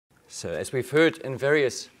So as we've heard in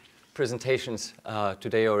various presentations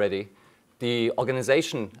today already, the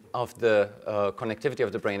organization of the connectivity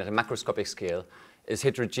of the brain at a macroscopic scale is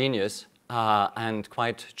heterogeneous and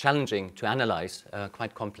quite challenging to analyze,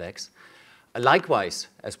 quite complex. Likewise,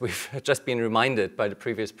 as we've just been reminded by the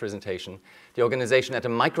previous presentation, the organization at a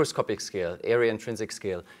microscopic scale, area intrinsic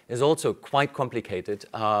scale, is also quite complicated,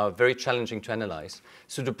 very challenging to analyze.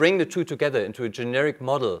 So to bring the two together into a generic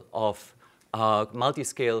model of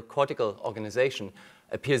multi-scale cortical organization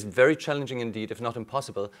appears very challenging indeed, if not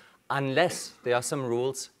impossible, unless there are some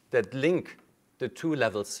rules that link the two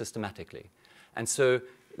levels systematically. And so,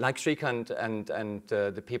 like Shrikant and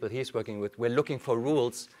the people he's working with, we're looking for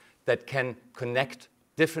rules that can connect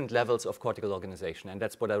different levels of cortical organization. And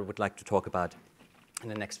that's what I would like to talk about in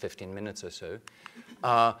the next 15 minutes or so.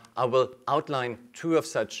 I will outline two of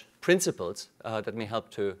such principles that may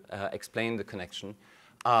help to explain the connection,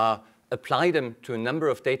 apply them to a number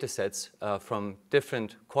of data sets from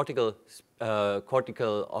different cortical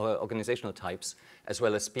organizational types as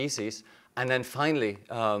well as species, and then finally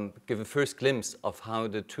give a first glimpse of how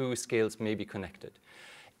the two scales may be connected.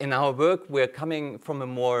 In our work, we're coming from a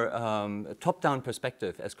more top-down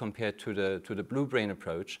perspective as compared to the blue brain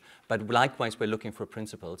approach, but likewise we're looking for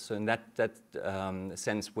principles. So in that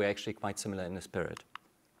sense, we're actually quite similar in the spirit.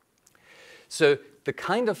 So the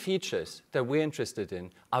kind of features that we're interested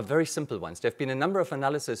in are very simple ones. There have been a number of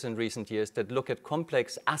analyses in recent years that look at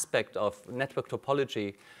complex aspects of network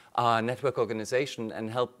topology, network organization,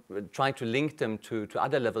 and help try to link them to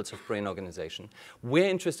other levels of brain organization. We're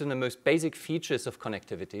interested in the most basic features of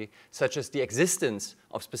connectivity, such as the existence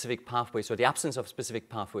of specific pathways or the absence of specific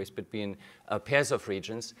pathways between pairs of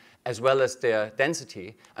regions, as well as their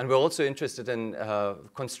density. And we're also interested in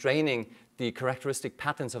constraining the characteristic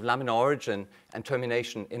patterns of lamina origin and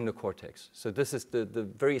termination in the cortex. So this is the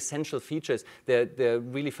very essential features. They're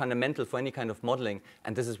really fundamental for any kind of modeling,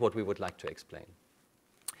 and this is what we would like to explain.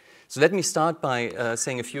 So let me start by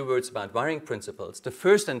saying a few words about wiring principles. The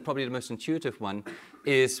first and probably the most intuitive one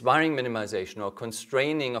is wiring minimization or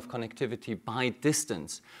constraining of connectivity by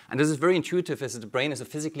distance. And this is very intuitive as the brain is a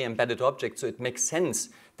physically embedded object, so it makes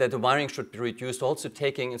sense that the wiring should be reduced, also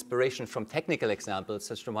taking inspiration from technical examples,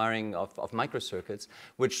 such as the wiring of microcircuits,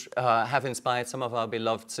 which have inspired some of our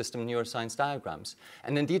beloved system neuroscience diagrams.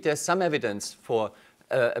 And indeed, there's some evidence for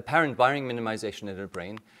apparent wiring minimization in the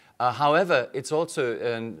brain. However, it's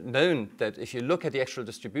also known that if you look at the actual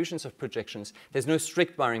distributions of projections, there's no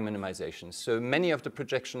strict wiring minimization. So many of the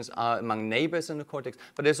projections are among neighbors in the cortex,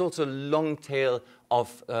 but there's also a long tail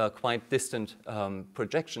of quite distant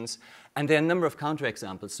projections. And there are a number of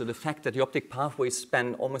counterexamples. So the fact that the optic pathways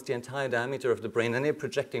span almost the entire diameter of the brain, and they're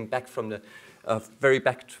projecting back from the very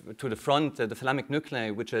back to the front, the thalamic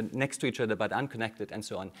nuclei, which are next to each other but unconnected, and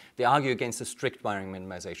so on. They argue against the strict wiring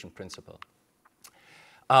minimization principle.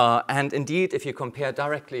 And indeed, if you compare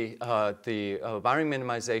directly the wiring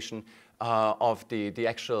minimization of the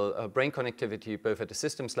actual brain connectivity, both at the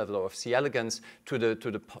systems level or of C. elegans, to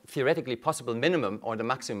the theoretically possible minimum or the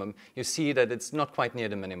maximum, you see that it's not quite near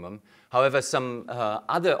the minimum. However, some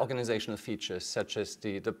other organizational features, such as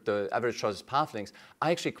the average shortest path lengths,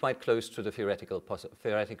 are actually quite close to the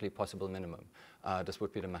theoretically possible minimum. This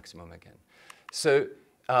would be the maximum again. So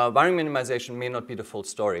wiring minimization may not be the full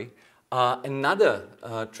story. Another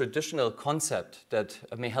traditional concept that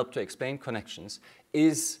may help to explain connections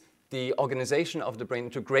is the organization of the brain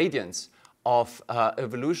into gradients of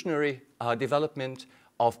evolutionary development,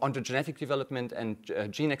 of ontogenetic development and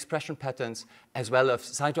gene expression patterns, as well as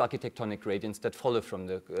cytoarchitectonic gradients that follow from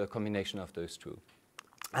the combination of those two.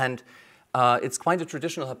 And it's quite a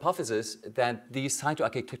traditional hypothesis that these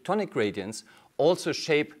cytoarchitectonic gradients also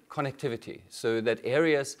shape connectivity, so that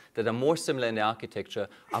areas that are more similar in their architecture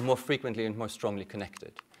are more frequently and more strongly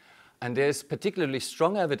connected. And there's particularly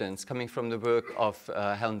strong evidence coming from the work of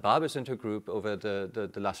Helen Barber's intergroup over the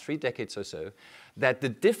last 3 decades or so, that the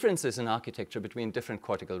differences in architecture between different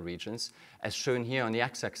cortical regions, as shown here on the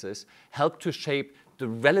x-axis, help to shape the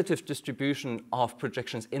relative distribution of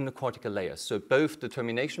projections in the cortical layers, so both the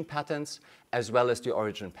termination patterns as well as the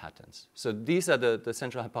origin patterns. So these are the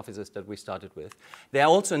central hypotheses that we started with. There are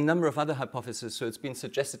also a number of other hypotheses, so it's been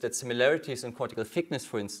suggested that similarities in cortical thickness,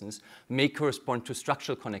 for instance, may correspond to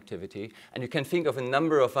structural connectivity, and you can think of a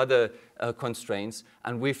number of other constraints,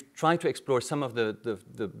 and we've tried to explore some of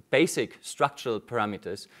the basic structural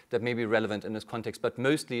parameters that may be relevant in this context, but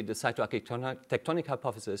mostly the cytoarchitectonic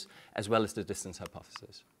hypothesis as well as the distance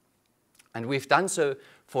hypothesis. And we've done so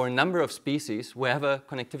for a number of species wherever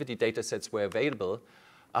connectivity data sets were available,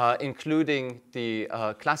 including the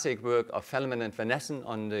classic work of Fellman and Van Essen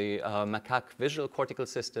on the macaque visual cortical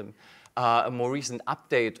system, a more recent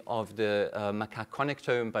update of the macaque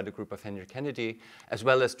connectome by the group of Henry Kennedy, as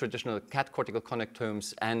well as traditional cat cortical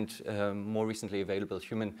connectomes and more recently available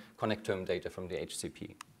human connectome data from the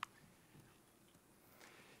HCP.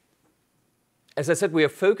 As I said, we are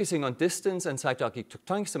focusing on distance and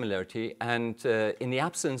cytoarchitectonic similarity, and in the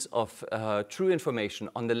absence of true information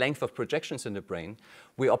on the length of projections in the brain,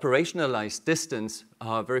 we operationalize distance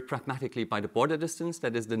very pragmatically by the border distance,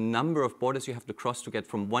 that is the number of borders you have to cross to get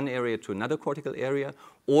from one area to another cortical area,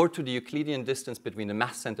 or to the Euclidean distance between the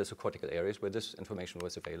mass centers of cortical areas where this information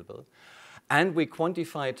was available. And we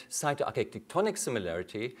quantified cytoarchitectonic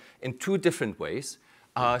similarity in two different ways.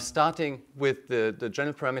 Starting with the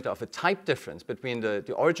general parameter of a type difference between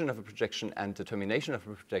the origin of a projection and the termination of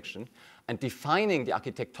a projection, and defining the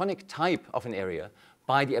architectonic type of an area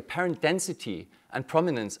by the apparent density and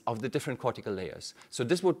prominence of the different cortical layers. So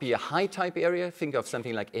this would be a high type area. Think of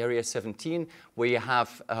something like area 17, where you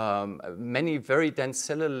have many very dense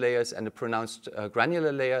cellular layers and a pronounced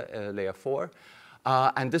granular layer, layer 4.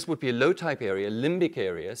 And this would be a low-type area, limbic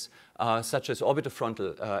areas, such as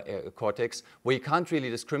orbitofrontal cortex, where you can't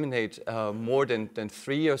really discriminate more than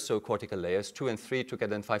 3 or so cortical layers, 2 and 3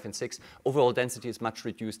 together, and 5 and 6. Overall density is much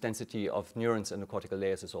reduced. Density of neurons in the cortical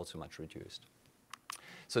layers is also much reduced.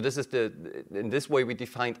 So this is in this way, we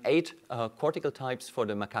defined 8 cortical types for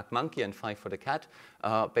the macaque monkey and 5 for the cat,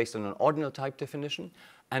 based on an ordinal type definition.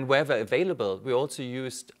 And wherever available, we also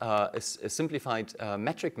used a simplified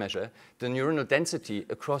metric measure, the neuronal density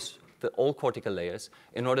across all cortical layers,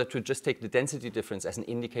 in order to just take the density difference as an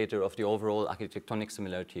indicator of the overall architectonic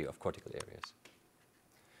similarity of cortical areas.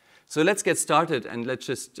 So let's get started, and let's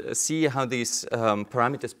just see how these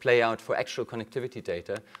parameters play out for actual connectivity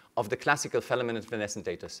data of the classical Fallon-evanescent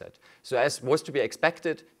data set. So as was to be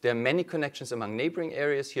expected, there are many connections among neighboring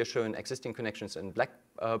areas, here shown existing connections in black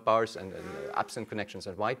bars and absent connections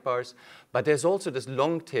in white bars. But there's also this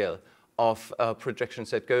long tail of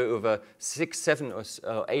projections that go over 6, 7,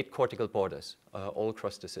 or 8 cortical borders all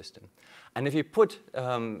across the system. And if you put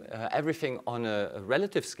everything on a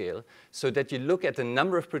relative scale, so that you look at the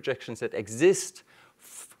number of projections that exist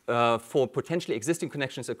for potentially existing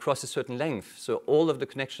connections across a certain length, so all of the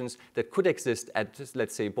connections that could exist at,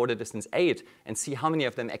 let's say, border distance 8, and see how many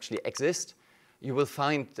of them actually exist, you will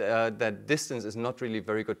find that distance is not really a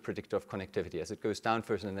very good predictor of connectivity, as it goes down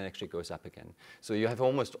first and then actually goes up again. So you have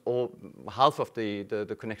almost half of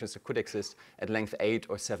the connections that could exist at length 8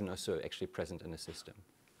 or 7 or so actually present in the system.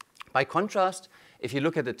 By contrast, if you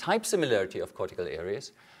look at the type similarity of cortical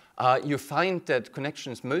areas, you find that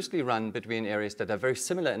connections mostly run between areas that are very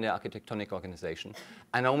similar in their architectonic organization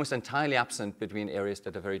and almost entirely absent between areas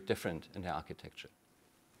that are very different in their architecture.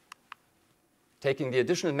 Taking the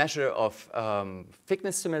additional measure of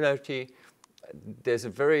thickness similarity, there's a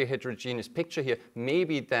very heterogeneous picture here.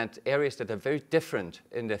 Maybe that areas that are very different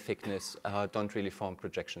in their thickness don't really form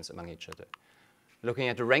projections among each other. Looking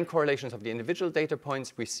at the rank correlations of the individual data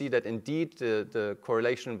points, we see that indeed the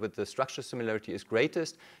correlation with the structure similarity is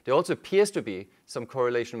greatest. There also appears to be some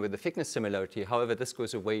correlation with the thickness similarity. However, this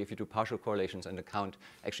goes away if you do partial correlations and account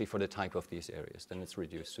actually for the type of these areas. Then it's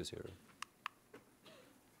reduced to 0.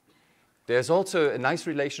 There's also a nice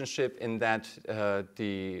relationship in that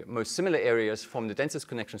the most similar areas form the densest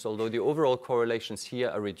connections, although the overall correlations here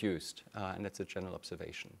are reduced, and that's a general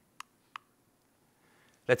observation.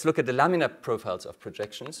 Let's look at the laminar profiles of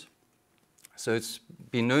projections. So it's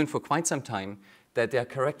been known for quite some time that there are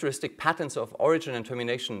characteristic patterns of origin and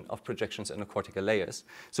termination of projections in the cortical layers.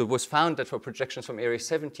 So it was found that for projections from area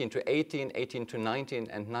 17 to 18, 18 to 19,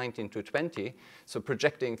 and 19 to 20, so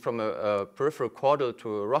projecting from a peripheral caudal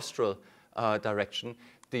to a rostral direction,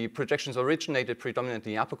 the projections originated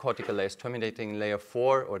predominantly in upper cortical layers, terminating in layer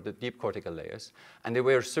 4 or the deep cortical layers, and they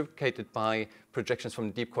were reciprocated by projections from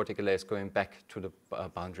the deep cortical layers going back to the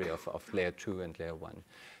boundary of layer 2 and layer 1.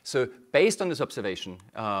 So based on this observation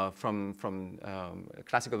from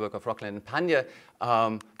classical work of Rockland and Panya,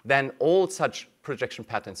 then all such projection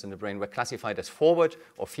patterns in the brain were classified as forward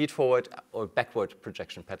or feed-forward or backward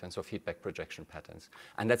projection patterns or feedback projection patterns.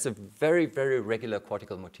 And that's a very, very regular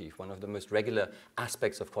cortical motif, one of the most regular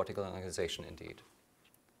aspects of cortical organization indeed.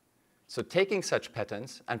 So taking such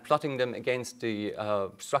patterns and plotting them against the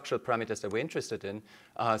structural parameters that we're interested in,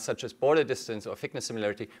 such as border distance or thickness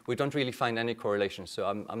similarity, we don't really find any correlation. So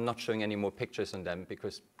I'm not showing any more pictures on them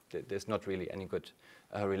because there's not really any good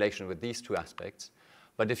relation with these two aspects.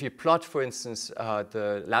 But if you plot, for instance,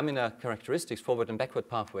 the laminar characteristics, forward and backward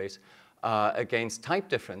pathways, against type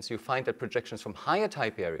difference, you find that projections from higher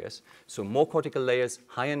type areas, so more cortical layers,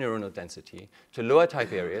 higher neuronal density, to lower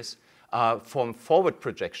type areas, form forward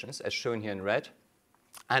projections, as shown here in red,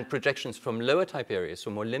 and projections from lower type areas, so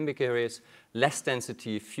more limbic areas, less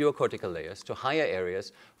density, fewer cortical layers, to higher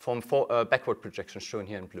areas from backward projections shown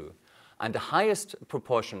here in blue. And the highest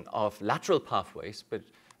proportion of lateral pathways, but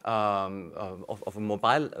of a more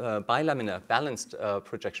bilaminar balanced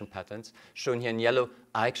projection patterns, shown here in yellow,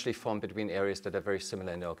 are actually formed between areas that are very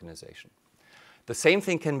similar in the organization. The same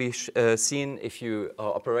thing can be seen if you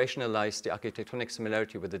operationalize the architectonic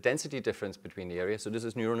similarity with the density difference between the areas. So this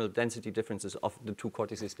is neuronal density differences of the two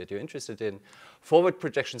cortices that you're interested in. Forward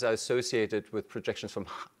projections are associated with projections from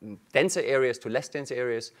denser areas to less dense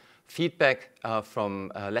areas, feedback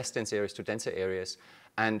from less dense areas to denser areas,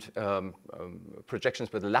 and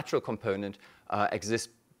projections with a lateral component exist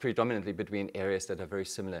predominantly between areas that are very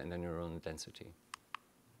similar in their neuronal density.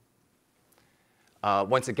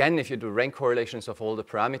 Once again, if you do rank correlations of all the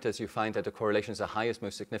parameters, you find that the correlations are highest,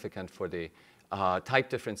 most significant for the type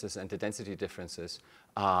differences and the density differences,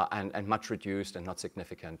 and much reduced and not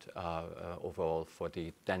significant overall for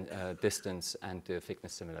the distance and the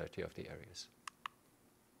thickness similarity of the areas.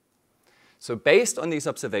 So based on these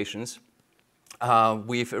observations,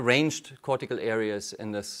 we've arranged cortical areas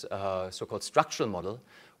in this so-called structural model,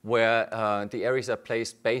 where the areas are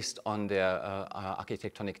placed based on their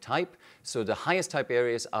architectonic type. So the highest type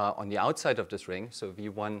areas are on the outside of this ring. So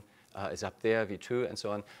V1 is up there, V2, and so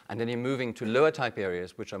on. And then you're moving to lower type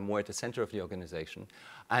areas, which are more at the center of the organization.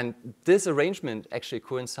 And this arrangement actually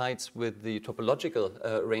coincides with the topological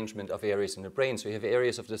arrangement of areas in the brain. So you have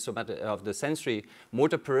areas of the sensory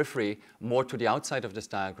motor periphery more to the outside of this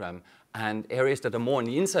diagram, and areas that are more on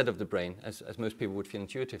the inside of the brain, as most people would feel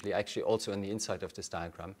intuitively, actually also on the inside of this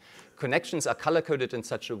diagram. Connections are color-coded in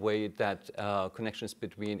such a way that connections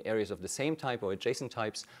between areas of the same type or adjacent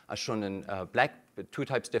types are shown in black, 2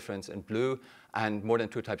 types difference in blue, and more than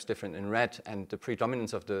 2 types different in red. And the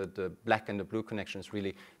predominance of the black and the blue connections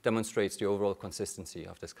really demonstrates the overall consistency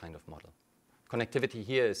of this kind of model. Connectivity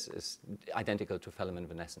here is identical to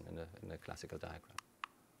Fellman-Van-Essen in the classical diagram.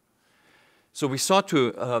 So we sought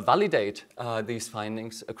to validate these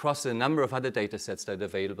findings across a number of other data sets that are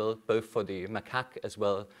available, both for the macaque as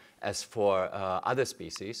well as for other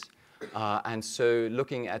species. And so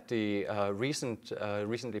looking at the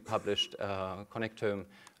recently published connectome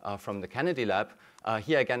from the Kennedy lab,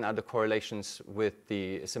 here again are the correlations with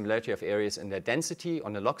the similarity of areas in their density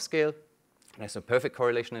on a log scale. There's a perfect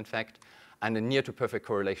correlation, in fact, and a near to perfect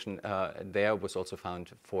correlation there was also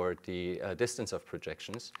found for the distance of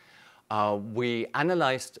projections. We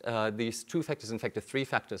analyzed these 2 factors. In fact, the 3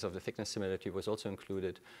 factors of the thickness similarity was also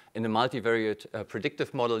included in a multivariate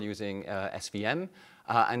predictive model using SVM,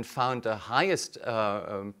 and found the highest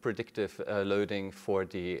predictive loading for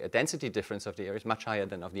the density difference of the areas, much higher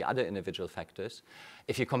than of the other individual factors.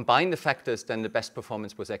 If you combine the factors, then the best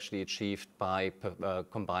performance was actually achieved by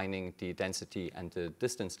combining the density and the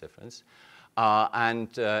distance difference.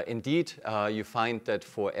 Indeed, you find that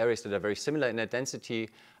for areas that are very similar in their density,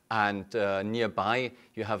 and nearby,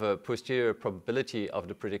 you have a posterior probability of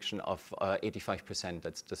the prediction of 85%.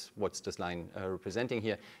 That's what's this line representing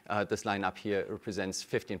here. This line up here represents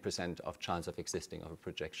 15% of chance of existing of a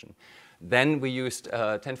projection. Then we used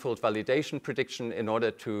tenfold validation prediction in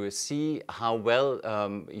order to see how well,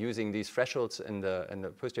 using these thresholds in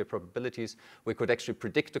the posterior probabilities, we could actually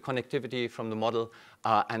predict the connectivity from the model.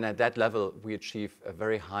 And at that level, we achieve a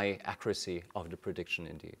very high accuracy of the prediction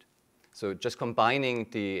indeed. So just combining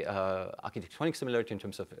the architectonic similarity in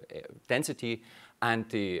terms of density and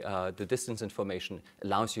the distance information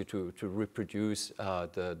allows you to reproduce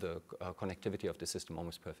the connectivity of the system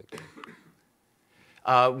almost perfectly.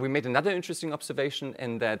 We made another interesting observation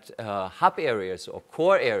in that hub areas or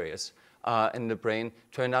core areas in the brain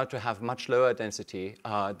turned out to have much lower density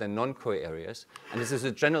than non-core areas. And this is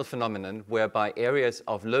a general phenomenon whereby areas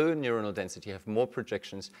of low neuronal density have more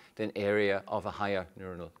projections than area of a higher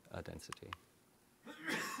neuronal density.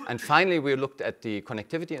 And finally, we looked at the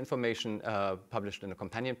connectivity information published in a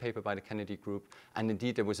companion paper by the Kennedy group. And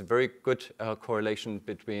indeed, there was a very good correlation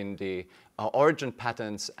between the origin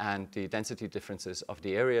patterns and the density differences of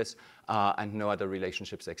the areas, and no other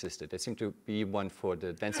relationships existed. There seemed to be one for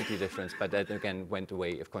the density difference, but that again went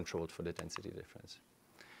away if controlled for the density difference.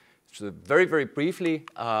 So very, very briefly,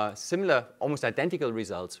 similar, almost identical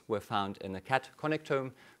results were found in a cat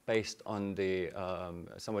connectome based on the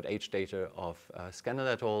somewhat aged data of Scannell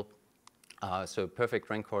et al. So perfect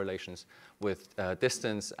rank correlations with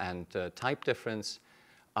distance and type difference.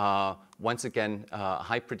 Once again,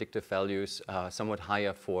 high predictive values, somewhat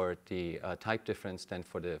higher for the type difference than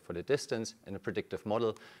for the distance in a predictive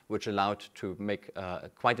model, which allowed to make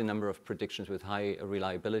quite a number of predictions with high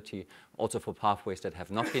reliability, also for pathways that have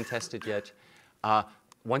not been tested yet.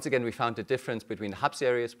 once again, we found the difference between the hubs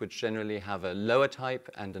areas, which generally have a lower type,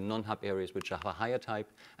 and the non-hub areas, which have a higher type.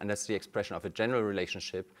 And that's the expression of a general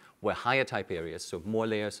relationship where higher type areas, so more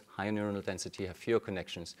layers, higher neuronal density, have fewer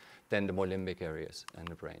connections than the more limbic areas in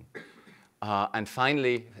the brain. And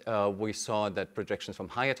finally, we saw that projections from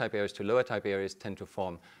higher type areas to lower type areas tend to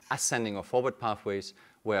form ascending or forward pathways,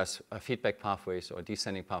 whereas feedback pathways or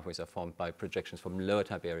descending pathways are formed by projections from lower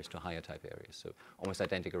type areas to higher type areas. So almost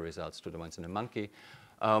identical results to the ones in the monkey.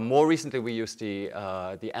 More recently, we used the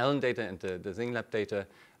Allen data and the ThingLab data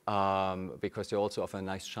because they also offer a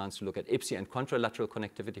nice chance to look at ipsi and contralateral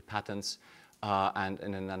connectivity patterns. And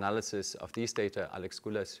in an analysis of these data, Alex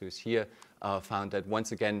Gulas, who's here, found that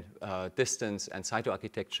once again, distance and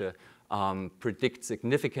cytoarchitecture predict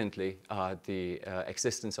significantly the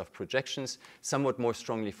existence of projections, somewhat more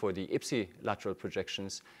strongly for the ipsilateral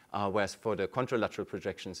projections, whereas for the contralateral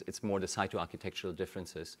projections, it's more the cytoarchitectural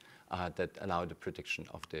differences that allow the prediction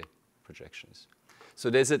of the projections.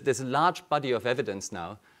 So there's a large body of evidence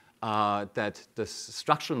now that the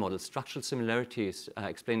structural model, structural similarities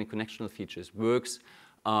explaining connectional features, works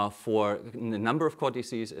for a number of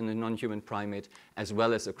cortices in the non-human primate, as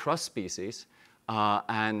well as across species.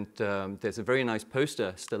 There's a very nice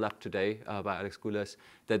poster still up today by Alex Gulas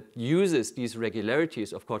that uses these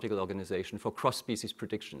regularities of cortical organization for cross-species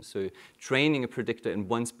predictions. So training a predictor in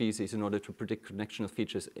one species in order to predict connectional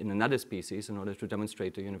features in another species in order to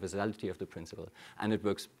demonstrate the universality of the principle. And it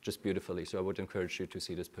works just beautifully. So I would encourage you to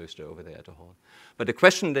see this poster over there at the hall. But the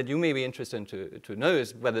question that you may be interested in to know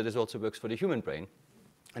is whether this also works for the human brain.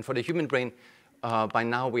 And for the human brain, by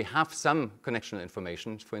now, we have some connectional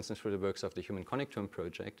information, for instance, for the works of the Human Connectome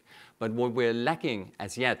project. But what we're lacking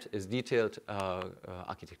as yet is detailed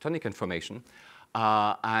architectonic information.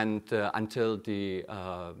 Until the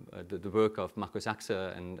work of Marco Sachse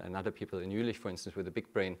and other people in Jülich, for instance, with the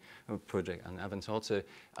Big Brain project, and Evans also,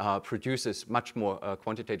 produces much more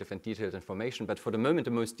quantitative and detailed information. But for the moment,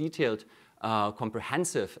 the most detailed,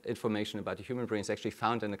 comprehensive information about the human brain is actually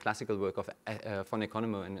found in the classical work of von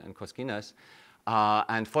Economo and Koskinas.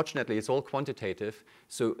 And fortunately, it's all quantitative.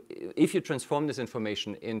 So if you transform this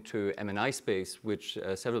information into MNI space, which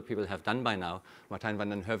several people have done by now, Martijn van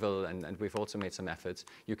den Heuvel, and we've also made some efforts,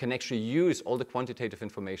 you can actually use all the quantitative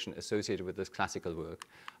information associated with this classical work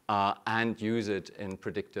and use it in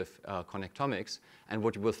predictive connectomics. And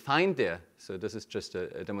what you will find there, so this is just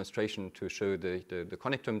a demonstration to show the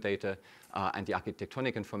connectome data and the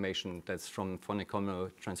architectonic information that's from von Economo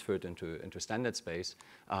transferred into standard space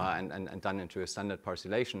and done into a standard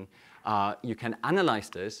parcellation. You can analyze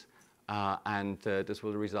this, and this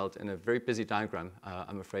will result in a very busy diagram,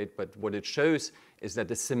 I'm afraid. But what it shows is that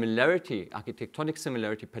the similarity, architectonic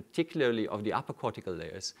similarity, particularly of the upper cortical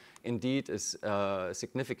layers, indeed is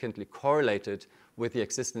significantly correlated with the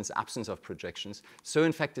existence, absence of projections. So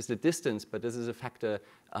in fact is the distance, but this is a factor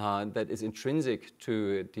that is intrinsic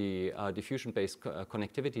to the diffusion-based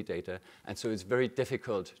connectivity data. And so it's very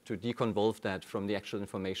difficult to deconvolve that from the actual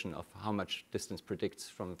information of how much distance predicts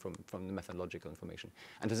from the methodological information.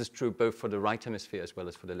 And this is true both for the right hemisphere as well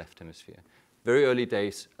as for the left hemisphere. Very early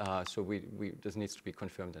days, so this needs to be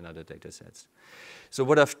confirmed in other data sets. So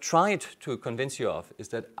what I've tried to convince you of is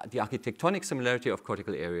that the architectonic similarity of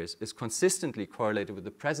cortical areas is consistently correlated with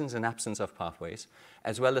the presence and absence of pathways,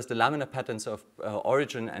 as well as the laminar patterns of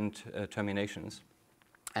origin and terminations.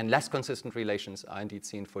 And less consistent relations are indeed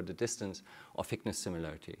seen for the distance or thickness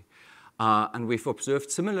similarity. And we've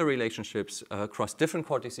observed similar relationships across different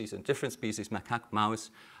cortices and different species, macaque,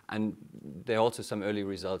 mouse, and there are also some early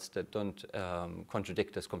results that don't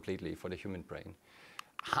contradict us completely for the human brain.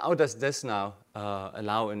 How does this now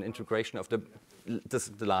allow an integration of this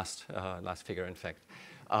is the last figure, in fact.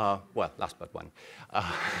 Well, last but one.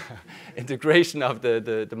 Integration of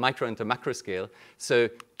the micro and the macro scale. So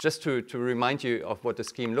just to remind you of what the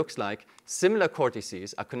scheme looks like, similar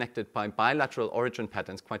cortices are connected by bilateral origin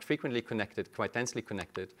patterns, quite frequently connected, quite densely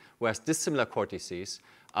connected, whereas dissimilar cortices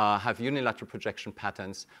have unilateral projection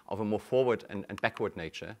patterns of a more forward and backward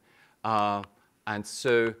nature. And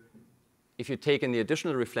so if you take in the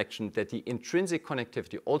additional reflection that the intrinsic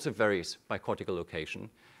connectivity also varies by cortical location,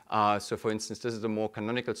 so for instance, this is a more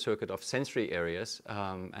canonical circuit of sensory areas,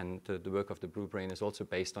 and the work of the blue brain is also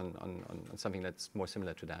based on something that's more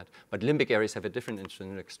similar to that. But limbic areas have a different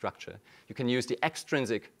intrinsic structure. You can use the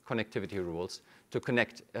extrinsic connectivity rules to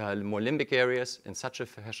connect more limbic areas in such a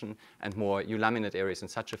fashion and more eulaminate areas in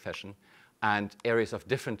such a fashion, and areas of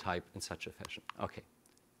different type in such a fashion. Okay,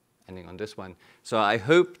 ending on this one. So I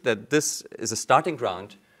hope that this is a starting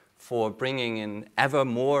ground for bringing in ever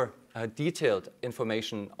more detailed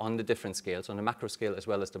information on the different scales, on the macro scale as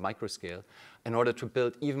well as the micro scale, in order to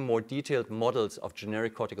build even more detailed models of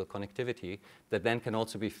generic cortical connectivity that then can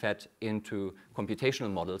also be fed into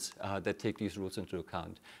computational models that take these rules into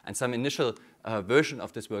account. And some initial version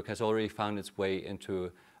of this work has already found its way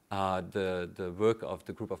into the work of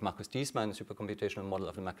the group of Markus Diesmann, supercomputational model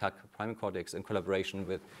of the macaque primate cortex, in collaboration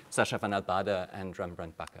with Sascha van Albada and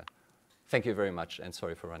Rembrandt Bakker. Thank you very much, and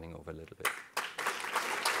sorry for running over a little bit.